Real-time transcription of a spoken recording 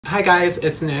Hi guys,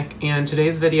 it's Nick, and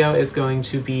today's video is going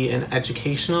to be an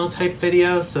educational type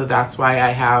video, so that's why I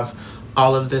have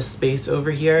all of this space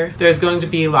over here. There's going to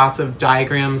be lots of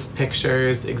diagrams,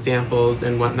 pictures, examples,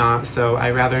 and whatnot, so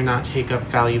I'd rather not take up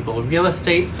valuable real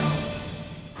estate.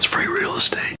 It's free real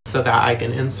estate. So that I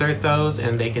can insert those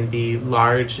and they can be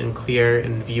large and clear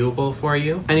and viewable for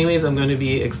you. Anyways, I'm going to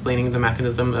be explaining the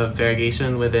mechanism of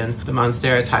variegation within the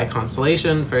Monstera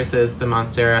ТимеConstellation versus the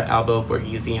Monstera Albo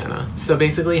Borgisiana. So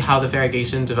basically how the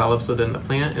variegation develops within the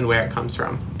plant and where it comes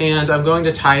from. And I'm going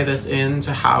to tie this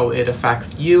into how it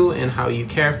affects you and how you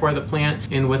care for the plant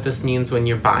and what this means when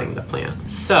you're buying the plant.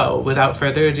 So without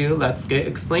further ado, let's get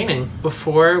explaining.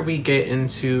 Before we get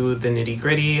into the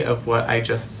nitty-gritty of what I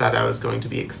just said I was going to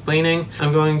be explaining,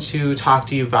 I'm going to talk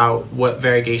to you about what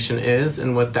variegation is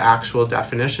and what the actual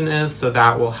definition is, so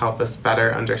that will help us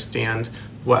better understand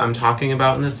what I'm talking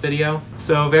about in this video.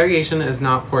 So variegation is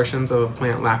not portions of a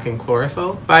plant lacking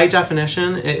chlorophyll. By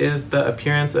definition, it is the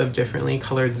appearance of differently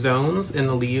colored zones in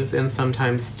the leaves and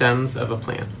sometimes stems of a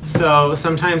plant. So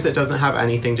sometimes it doesn't have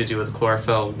anything to do with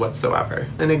chlorophyll whatsoever.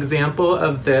 An example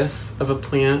of this, of a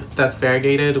plant that's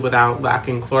variegated without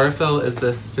lacking chlorophyll, is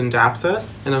this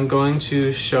Synapsis, and I'm going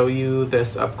to show you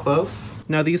this up close.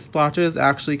 Now these splotches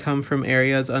actually come from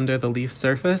areas under the leaf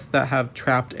surface that have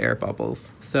trapped air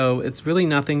bubbles. So it's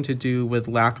really nothing to do with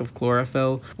lack of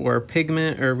chlorophyll or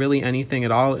pigment or really anything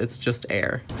at all, it's just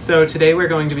air. So today we're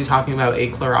going to be talking about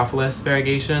Achrophyllous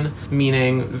variegation,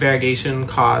 meaning variegation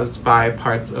caused by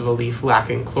parts of a leaf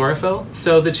lacking chlorophyll.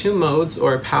 So the two modes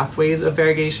or pathways of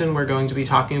variegation we're going to be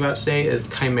talking about today is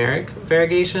chimeric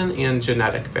variegation and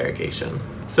genetic variegation.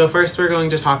 So first we're going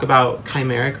to talk about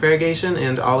chimeric variegation,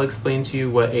 and I'll explain to you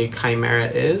what a chimera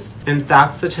is. And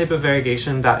that's the type of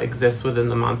variegation that exists within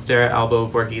the Monstera Albo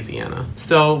Borgisiana.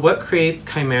 So what creates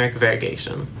chimeric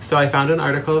variegation? So I found an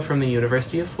article from the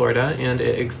University of Florida, and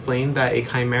it explained that a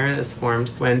chimera is formed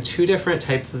when two different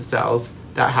types of cells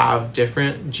that have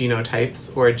different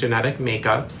genotypes or genetic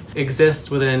makeups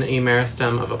exist within a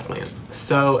meristem of a plant.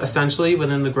 So essentially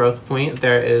within the growth point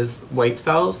there is white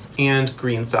cells and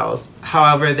green cells.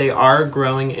 However, they are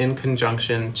growing in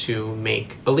conjunction to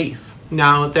make a leaf.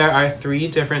 Now there are three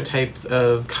different types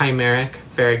of chimeric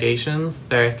variegations.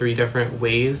 There are three different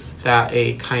ways that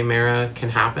a chimera can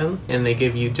happen, and they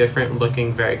give you different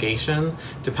looking variegation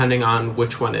depending on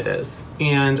which one it is.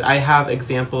 And I have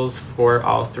examples for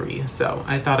all three, so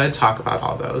I thought I'd talk about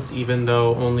all those, even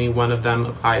though only one of them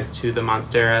applies to the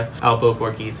Monstera Albo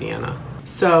Borgisiana.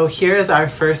 So here is our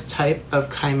first type of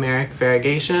chimeric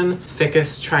variegation,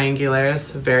 Ficus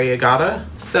triangularis variegata.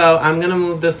 So I'm going to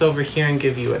move this over here and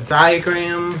give you a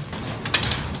diagram.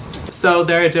 So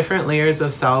there are different layers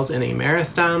of cells in a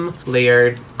meristem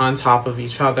layered on top of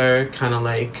each other, kind of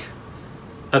like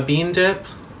a bean dip.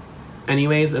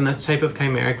 Anyways, in this type of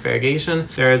chimeric variegation,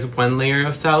 there is one layer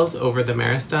of cells over the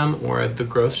meristem or the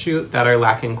growth shoot that are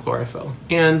lacking chlorophyll.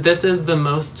 And this is the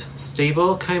most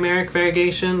stable chimeric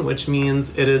variegation, which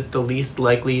means it is the least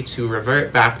likely to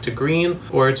revert back to green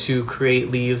or to create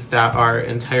leaves that are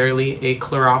entirely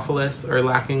achrophyllous or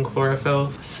lacking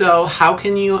chlorophyll. So how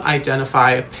can you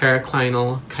identify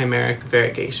periclinal chimeric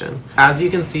variegation? As you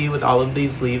can see with all of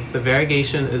these leaves, the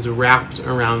variegation is wrapped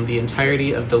around the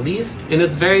entirety of the leaf, and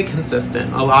it's very consistent.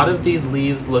 A lot of these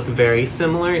leaves look very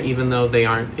similar even though they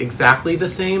aren't exactly the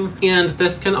same, and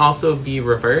this can also be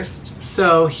reversed.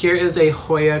 So here is a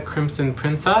Hoya Crimson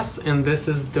Princess, and this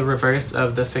is the reverse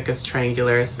of the Ficus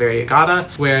triangularis variegata,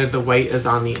 where the white is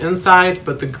on the inside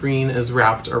but the green is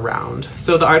wrapped around.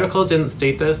 So the article didn't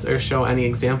state this or show any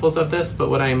examples of this,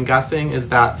 but what I am guessing is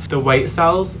that the white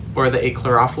cells or the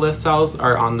achrophyllous cells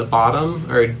are on the bottom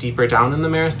or deeper down in the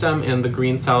meristem, and the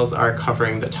green cells are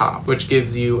covering the top, which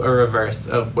gives you a reverse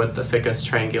of what the Ficus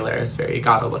triangularis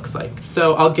variegata looks like.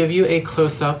 So I'll give you a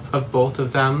close-up of both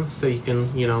of them so you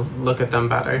can, look at them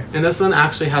better. And this one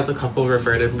actually has a couple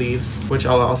reverted leaves, which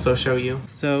I'll also show you.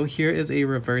 So here is a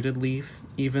reverted leaf.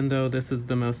 Even though this is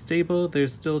the most stable,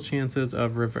 there's still chances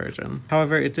of reversion.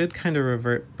 However, it did kind of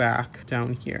revert back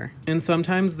down here. And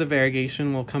sometimes the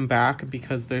variegation will come back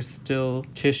because there's still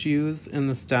tissues in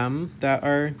the stem that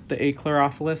are the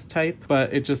achrophyllous type,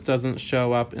 but it just doesn't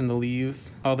show up in the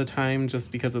leaves all the time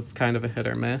just because it's kind of a hit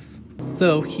or miss.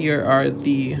 So here are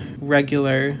the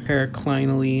regular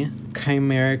periclinally,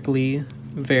 chimerically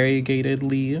variegated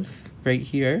leaves right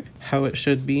here, how it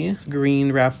should be.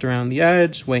 Green wrapped around the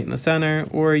edge, white in the center,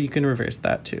 or you can reverse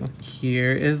that too.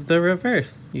 Here is the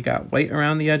reverse. You got white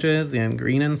around the edges and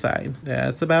green inside.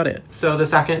 That's about it. So the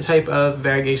second type of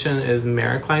variegation is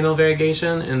Mericlinal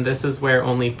variegation, and this is where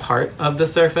only part of the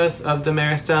surface of the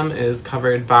meristem is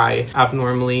covered by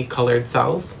abnormally colored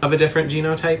cells of a different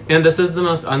genotype. And this is the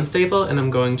most unstable, and I'm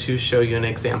going to show you an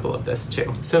example of this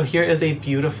too. So here is a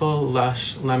beautiful,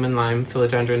 lush lemon-lime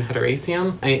philodendron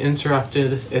hederaceum. I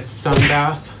interrupted its sun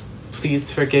bath.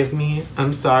 Please forgive me.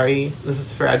 I'm sorry. This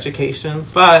is for education.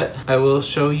 But I will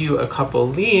show you a couple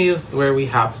leaves where we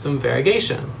have some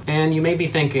variegation. And you may be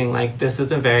thinking, like, this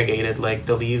isn't variegated, like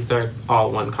the leaves are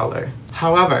all one color.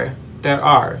 However, there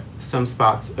are some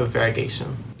spots of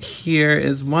variegation. Here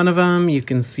is one of them. You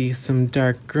can see some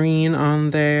dark green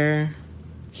on there.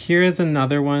 Here is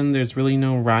another one. There's really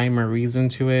no rhyme or reason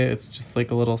to it. It's just like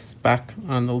a little speck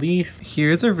on the leaf.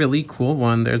 Here's a really cool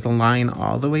one. There's a line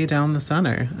all the way down the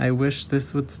center. I wish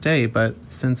this would stay, but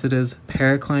since it is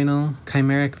Periclinal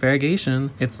Chimeric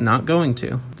Variegation, it's not going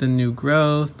to. The new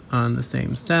growth on the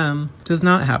same stem does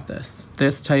not have this.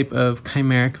 This type of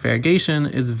chimeric variegation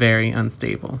is very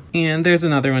unstable. And there's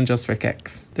another one just for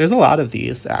kicks. There's a lot of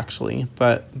these actually,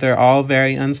 but they're all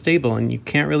very unstable and you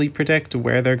can't really predict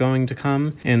where they're going to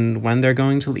come and when they're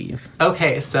going to leave.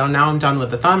 Okay, so now I'm done with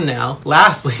the thumbnail.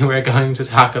 Lastly, we're going to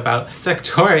talk about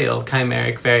sectorial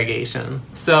chimeric variegation.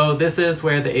 So this is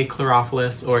where the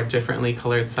achrophyllous or differently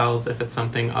colored cells, if it's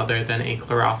something other than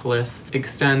achrophyllous,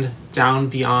 extend down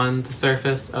beyond the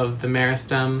surface of the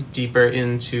meristem, deeper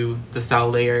into the cell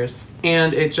layers.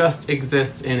 And it just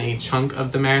exists in a chunk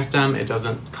of the meristem. It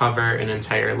doesn't cover an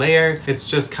entire layer. It's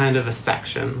just kind of a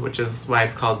section, which is why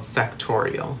it's called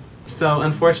sectorial. So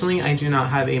unfortunately, I do not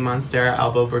have a Monstera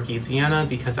Albo Borgisiana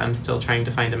because I'm still trying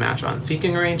to find a match on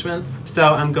seeking arrangements.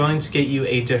 So I'm going to get you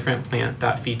a different plant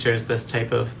that features this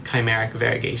type of chimeric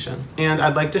variegation. And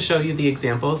I'd like to show you the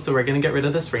examples. So we're going to get rid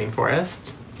of this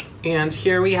rainforest. And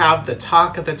here we have the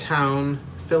talk of the town,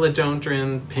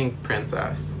 Philodendron Pink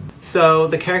Princess. So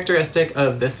the characteristic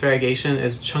of this variegation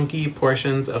is chunky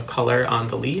portions of color on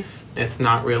the leaf. It's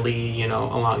not really, you know,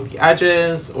 along the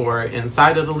edges or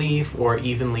inside of the leaf or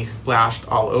evenly splashed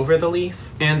all over the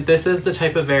leaf. And this is the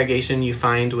type of variegation you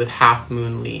find with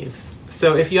half-moon leaves.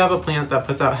 So if you have a plant that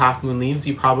puts out half-moon leaves,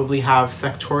 you probably have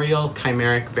sectorial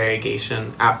chimeric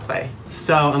variegation at play.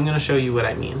 So I'm going to show you what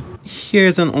I mean.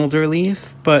 Here's an older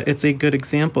leaf, but it's a good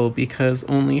example because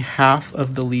only half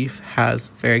of the leaf has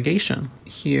variegation.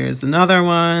 Here's another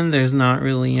one. There's not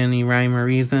really any rhyme or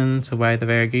reason to why the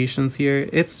variegation's here.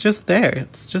 It's just there.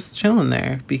 It's just chilling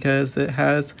there because it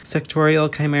has sectorial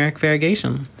chimeric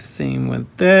variegation. Same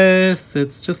with this.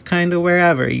 It's just kind of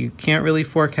wherever. You can't really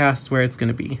forecast where it's going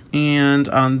to be. And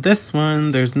on this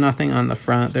one, there's nothing on the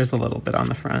front. There's a little bit on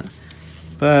the front,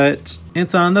 but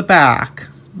it's on the back.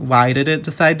 Why did it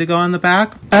decide to go on the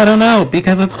back? I don't know,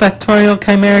 because it's sectorial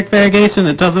chimeric variegation.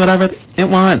 It does whatever it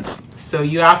wants. So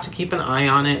you have to keep an eye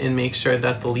on it and make sure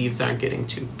that the leaves aren't getting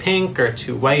too pink or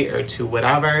too white or too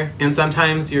whatever. And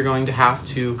sometimes you're going to have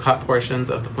to cut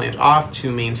portions of the plant off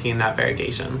to maintain that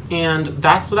variegation. And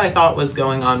that's what I thought was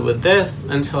going on with this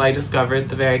until I discovered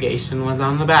the variegation was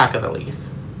on the back of the leaf.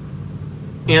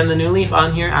 And the new leaf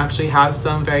on here actually has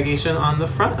some variegation on the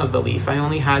front of the leaf. I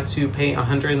only had to pay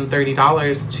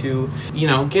 $130 to, you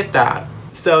know, get that.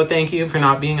 So thank you for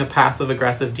not being a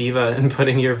passive-aggressive diva and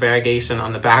putting your variegation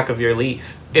on the back of your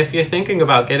leaf. If you're thinking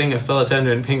about getting a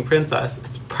Philodendron Pink Princess,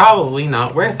 it's probably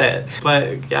not worth it.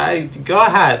 But go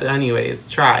ahead anyways,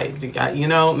 try. You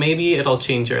know, maybe it'll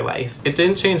change your life. It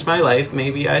didn't change my life.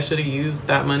 Maybe I should have used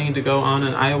that money to go on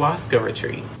an ayahuasca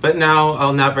retreat. But now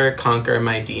I'll never conquer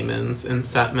my demons and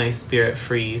set my spirit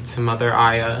free to Mother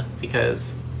Aya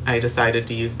because I decided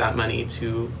to use that money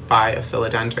to buy a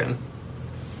philodendron.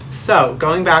 So,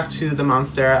 going back to the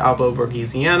Monstera Albo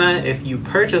Borgisiana, if you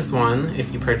purchase one,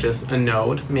 if you purchase a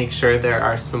node, make sure there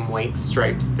are some white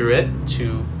stripes through it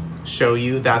to show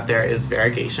you that there is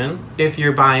variegation. If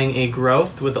you're buying a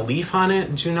growth with a leaf on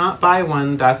it, do not buy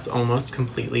one that's almost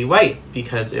completely white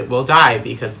because it will die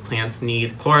because plants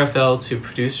need chlorophyll to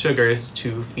produce sugars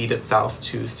to feed itself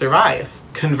to survive.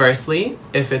 Conversely,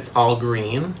 if it's all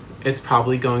green, it's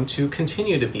probably going to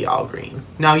continue to be all green.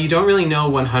 Now, you don't really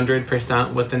know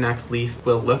 100% what the next leaf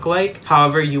will look like.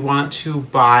 However, you want to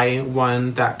buy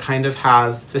one that kind of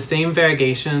has the same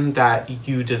variegation that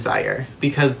you desire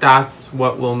because that's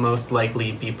what will most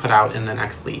likely be put out in the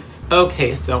next leaf.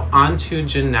 Okay, so on to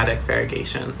genetic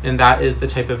variegation, and that is the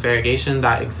type of variegation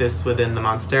that exists within the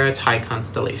Monstera Ťi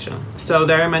constellation. So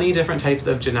there are many different types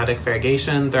of genetic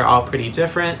variegation. They're all pretty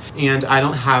different, and I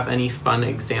don't have any fun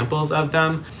examples of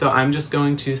them, so I'm just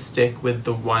going to stick with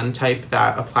the one type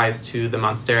that applies to the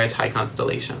Monstera Ťi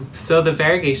constellation. So the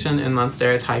variegation in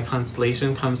Monstera Ťi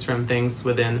constellation comes from things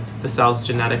within the cell's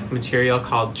genetic material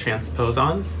called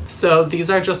transposons. So these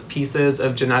are just pieces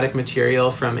of genetic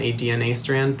material from a DNA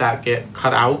strand that get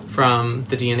cut out from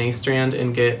the DNA strand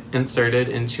and get inserted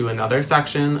into another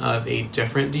section of a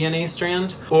different DNA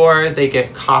strand, or they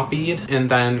get copied and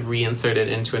then reinserted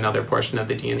into another portion of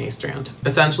the DNA strand.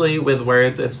 Essentially, with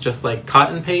words, it's just like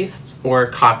cut and paste or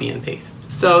copy and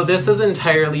paste. So this is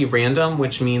entirely random,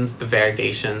 which means the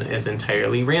variegation is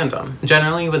entirely random.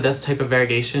 Generally, with this type of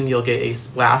variegation, you'll get a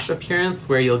splash appearance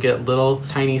where you'll get little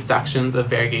tiny sections of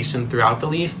variegation throughout the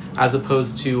leaf, as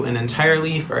opposed to an entire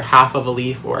leaf or half of a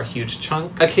leaf or a huge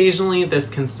chunk. Occasionally this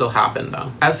can still happen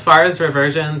though. As far as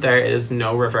reversion, there is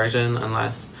no reversion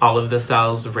unless all of the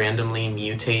cells randomly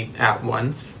mutate at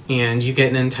once and you get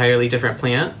an entirely different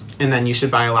plant, and then you should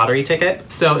buy a lottery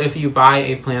ticket. So if you buy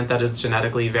a plant that is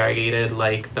genetically variegated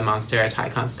like the Monstera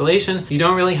Ťi constellation, you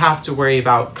don't really have to worry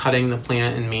about cutting the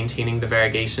plant and maintaining the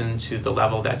variegation to the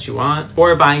level that you want,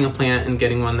 or buying a plant and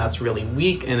getting one that's really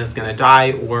weak and is going to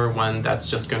die, or one that's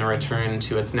just going to return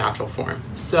to its natural form.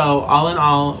 So all in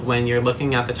all, when you're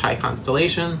looking at the Ťi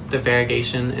constellation, the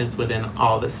variegation is within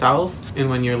all the cells,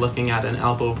 and when you're looking at an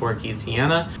Albo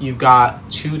Borgisiana, you've got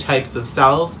two types of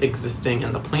cells existing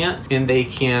in the plant, and they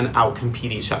can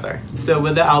outcompete each other. So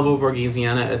with the Albo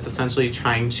Borgisiana, it's essentially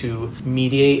trying to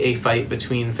mediate a fight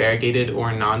between variegated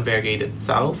or non-variegated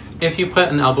cells. If you put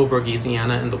an Albo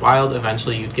Borgisiana in the wild,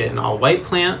 eventually you'd get an all-white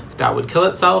plant that would kill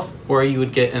itself, or you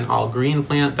would get an all-green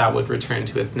plant that would return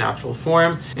to its natural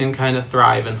form and kind of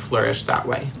thrive and flourish that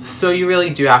way. So you really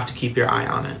do have to keep your eye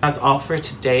on it. That's all for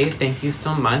today. Thank you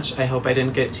so much. I hope I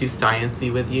didn't get too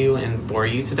sciencey with you and bore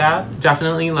you to death.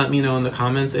 Definitely let me know in the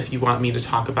comments if you want me to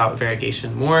talk about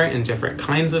variegation more and different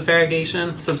kinds of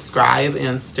variegation. Subscribe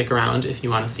and stick around if you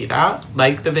want to see that.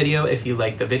 Like the video if you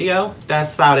like the video.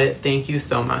 That's about it. Thank you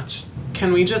so much.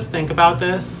 Can we just think about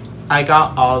this? I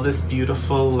got all this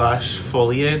beautiful, lush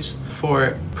foliage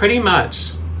for pretty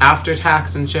much, after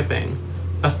tax and shipping,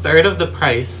 a third of the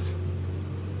price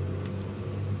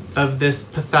of this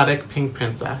pathetic pink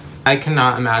princess. I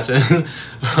cannot imagine.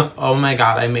 Oh my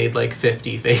god, I made like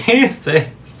 50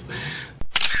 faces.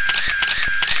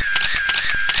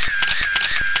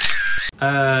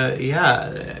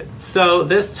 Yeah. So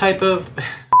this type of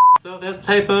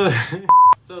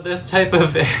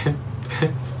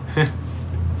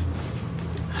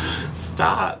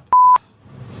stop.